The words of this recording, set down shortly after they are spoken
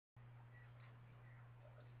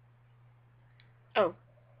Oh,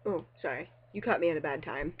 oh, sorry. You caught me at a bad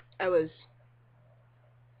time. I was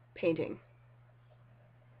painting.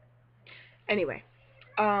 Anyway,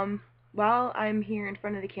 while I'm here in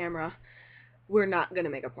front of the camera, we're not gonna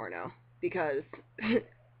make a porno because the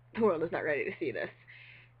world is not ready to see this.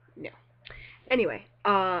 No. Anyway,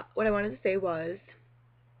 what I wanted to say was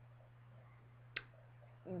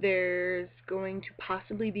there's going to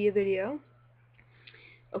possibly be a video.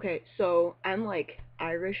 Okay, so I'm like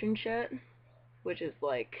Irish and shit, which is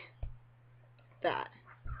like that.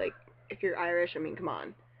 Like, if you're Irish, I mean, come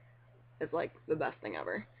on. It's like the best thing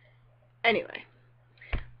ever. Anyway,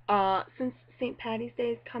 since St. Patty's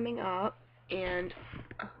Day is coming up, and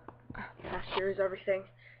last year is everything,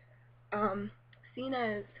 seeing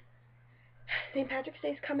as St. Patrick's Day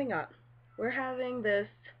is coming up, we're having this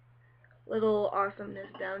little awesomeness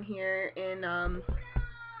down here in,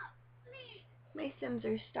 my Sims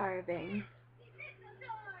are starving.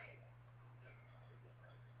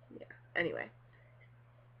 Yeah, anyway.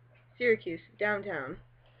 Syracuse, downtown.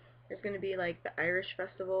 There's gonna be like the Irish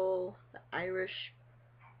Festival, the Irish,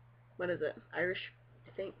 what is it? Irish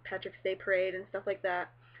St. Patrick's Day Parade and stuff like that.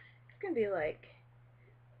 It's gonna be like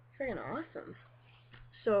friggin' awesome.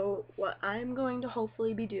 So what I'm going to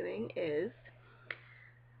hopefully be doing is,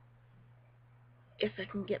 if I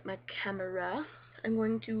can get my camera, I'm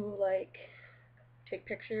going to like take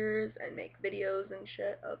pictures and make videos and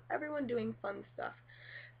shit of everyone doing fun stuff,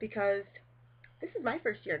 because this is my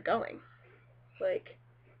first year going. Like,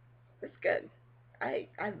 it's good. I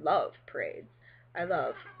love parades. I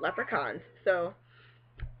love leprechauns. So,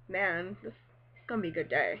 man, this is gonna be a good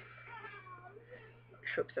day.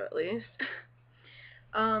 I hope so, at least.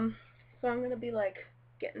 So I'm gonna be like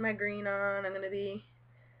getting my green on. I'm gonna be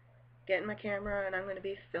getting my camera, and I'm gonna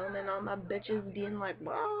be filming all my bitches being like,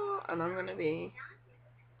 wow, and I'm gonna be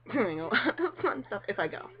doing a lot of fun stuff if I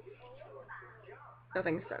go.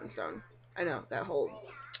 Nothing's set in stone. I know, that whole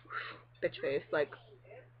bitch face, like,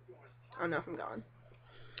 I don't know if I'm going.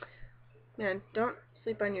 Man, don't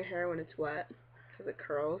sleep on your hair when it's wet, because it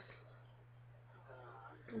curls.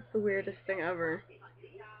 It's the weirdest thing ever.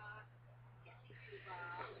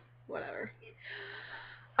 Whatever.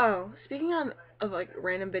 Oh, speaking of like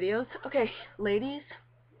random videos, okay, ladies,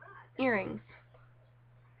 earrings.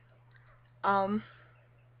 I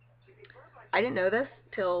didn't know this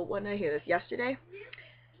till, when did I hear this? Yesterday.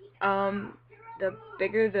 The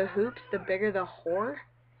bigger the hoops, the bigger the whore.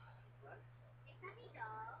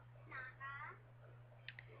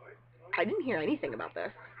 I didn't hear anything about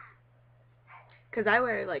this. Cause I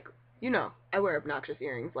wear, like, you know, I wear obnoxious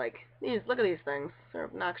earrings. Like, look at these things. They're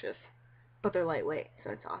obnoxious. But they're lightweight,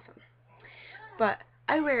 so it's awesome. But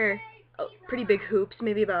I wear pretty big hoops,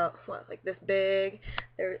 maybe about, what, like this big.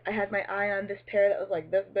 I had my eye on this pair that was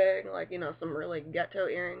like this big, like, you know, some really ghetto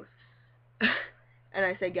earrings. And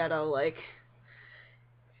I say ghetto, like,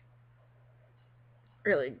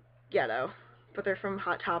 really ghetto. But they're from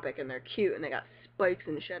Hot Topic, and they're cute, and they got spikes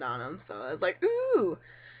and shit on them. So I was like, ooh!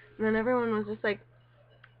 And then everyone was just like,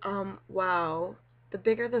 wow, the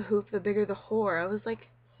bigger the hoop, the bigger the whore. I was like,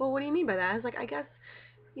 well, what do you mean by that? I was like, I guess,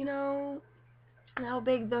 you know, how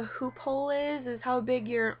big the hoop hole is how big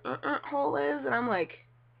your hole is. And I'm like,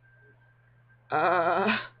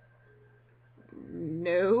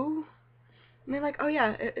 no. And they're like, oh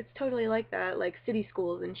yeah, it's totally like that, like city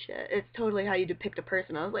schools and shit. It's totally how you depict a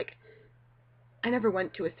person. I was like, I never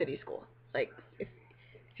went to a city school. Like, if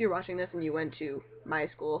you're watching this and you went to my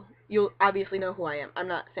school, you'll obviously know who I am. I'm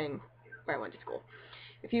not saying where I went to school.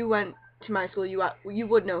 If you went to my school, you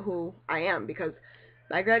would know who I am, because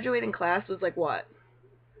my graduating class was like, what?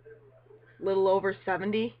 Little over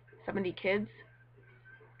 70 kids?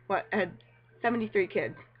 What? I had 73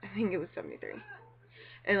 kids. I think it was 73.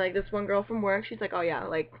 And like this one girl from work, she's like, oh yeah,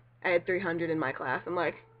 like I had 300 in my class. I'm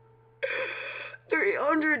like,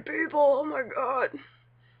 300 people, oh my god.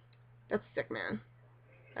 That's sick, man.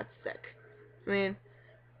 That's sick. I mean,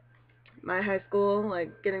 my high school,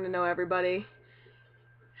 like, getting to know everybody.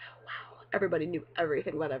 Wow, everybody knew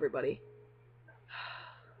everything about everybody.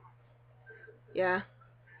 Yeah.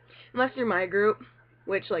 Unless you're my group,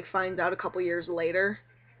 which, like, finds out a couple years later,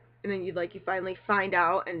 and then you finally find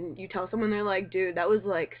out, and you tell someone, they're like, dude, that was,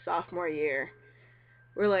 like, sophomore year.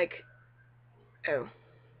 We're like, oh.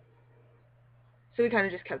 So we kind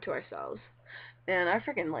of just kept to ourselves. And our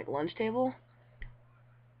freaking, like, lunch table,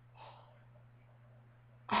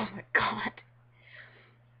 oh my god.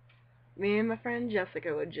 Me and my friend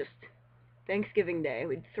Jessica would just, Thanksgiving Day,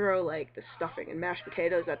 we'd throw, like, the stuffing and mashed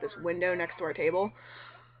potatoes at this window next to our table.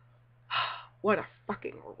 What a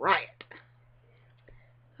fucking riot.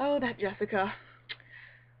 Oh, that Jessica.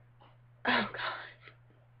 Oh, God.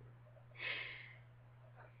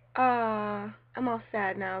 I'm all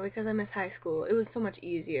sad now because I miss high school. It was so much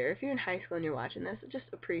easier. If you're in high school and you're watching this, just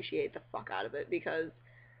appreciate the fuck out of it because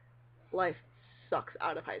life sucks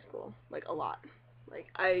out of high school. Like, a lot. Like,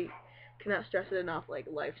 I cannot stress it enough. Like,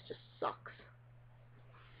 life just sucks.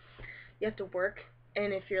 You have to work,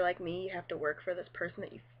 and if you're like me, you have to work for this person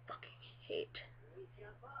that you fucking hate.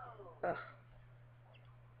 Ugh.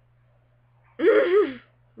 I'm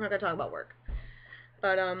not gonna talk about work.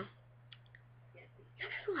 But, yeah,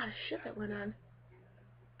 there's a lot of shit that went on.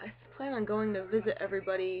 I plan on going to visit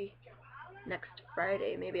everybody next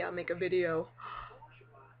Friday. Maybe I'll make a video.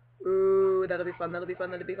 Ooh, that'll be fun, that'll be fun,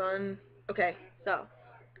 that'll be fun. Okay, so,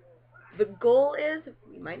 the goal is,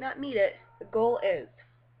 we might not meet it, the goal is,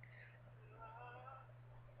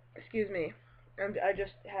 excuse me, I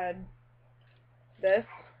just had this,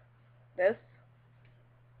 I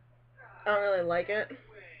don't really like it.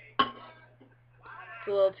 It's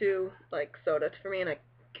a little too, like, soda for me, and I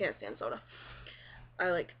can't stand soda. I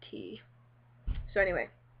like tea. So anyway,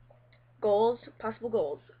 goals, possible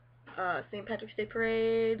goals. St. Patrick's Day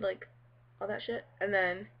Parade, like, all that shit. And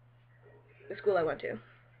then, the school I went to.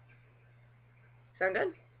 Sound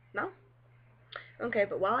good? No? Okay,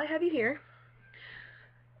 but while I have you here,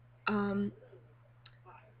 does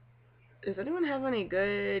anyone have any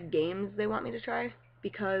good games they want me to try?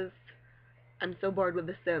 Because I'm so bored with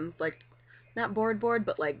The Sims. Like, not bored,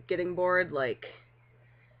 but like getting bored. Like,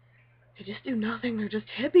 they just do nothing. They're just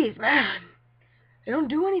hippies, man. They don't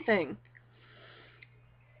do anything.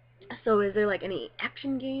 So is there like any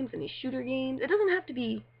action games, any shooter games? It doesn't have to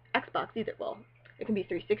be Xbox either. Well, it can be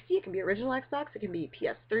 360, it can be original Xbox, it can be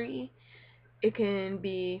PS3, it can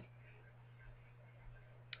be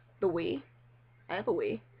the Wii. I have a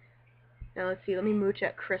Wii. Now let's see, let me mooch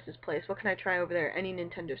at Chris's place. What can I try over there? Any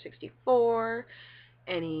Nintendo 64,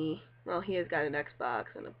 any, well, he has got an Xbox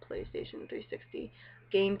and a PlayStation 360,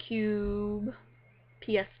 GameCube,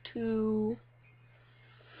 PS2,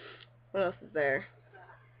 what else is there?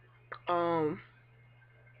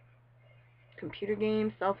 Computer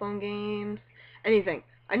games, cell phone games, anything.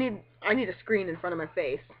 I need a screen in front of my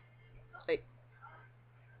face. Like,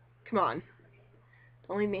 come on.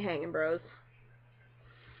 Don't leave me hanging, bros.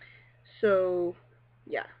 So,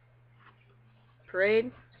 yeah.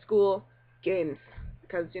 Parade, school, games.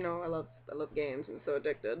 Because, you know, I love games. I'm so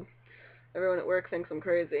addicted. Everyone at work thinks I'm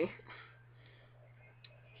crazy.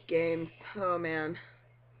 Games. Oh, man.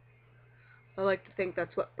 I like to think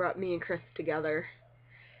that's what brought me and Chris together.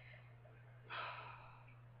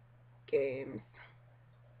 Games.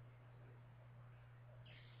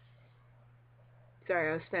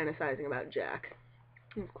 Sorry, I was fantasizing about Jack.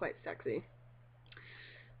 He's quite sexy.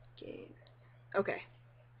 Games. Okay.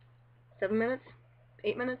 7 minutes?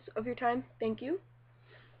 8 minutes of your time? Thank you.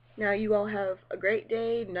 Now you all have a great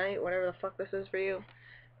day, night, whatever the fuck this is for you.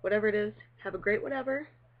 Whatever it is, have a great whatever.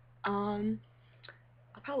 I'll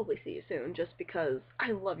probably see you soon just because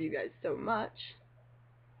I love you guys so much.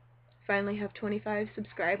 Finally have 25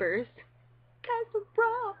 subscribers. Guys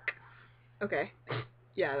rock! Okay.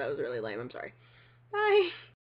 Yeah, that was really lame. I'm sorry. Bye!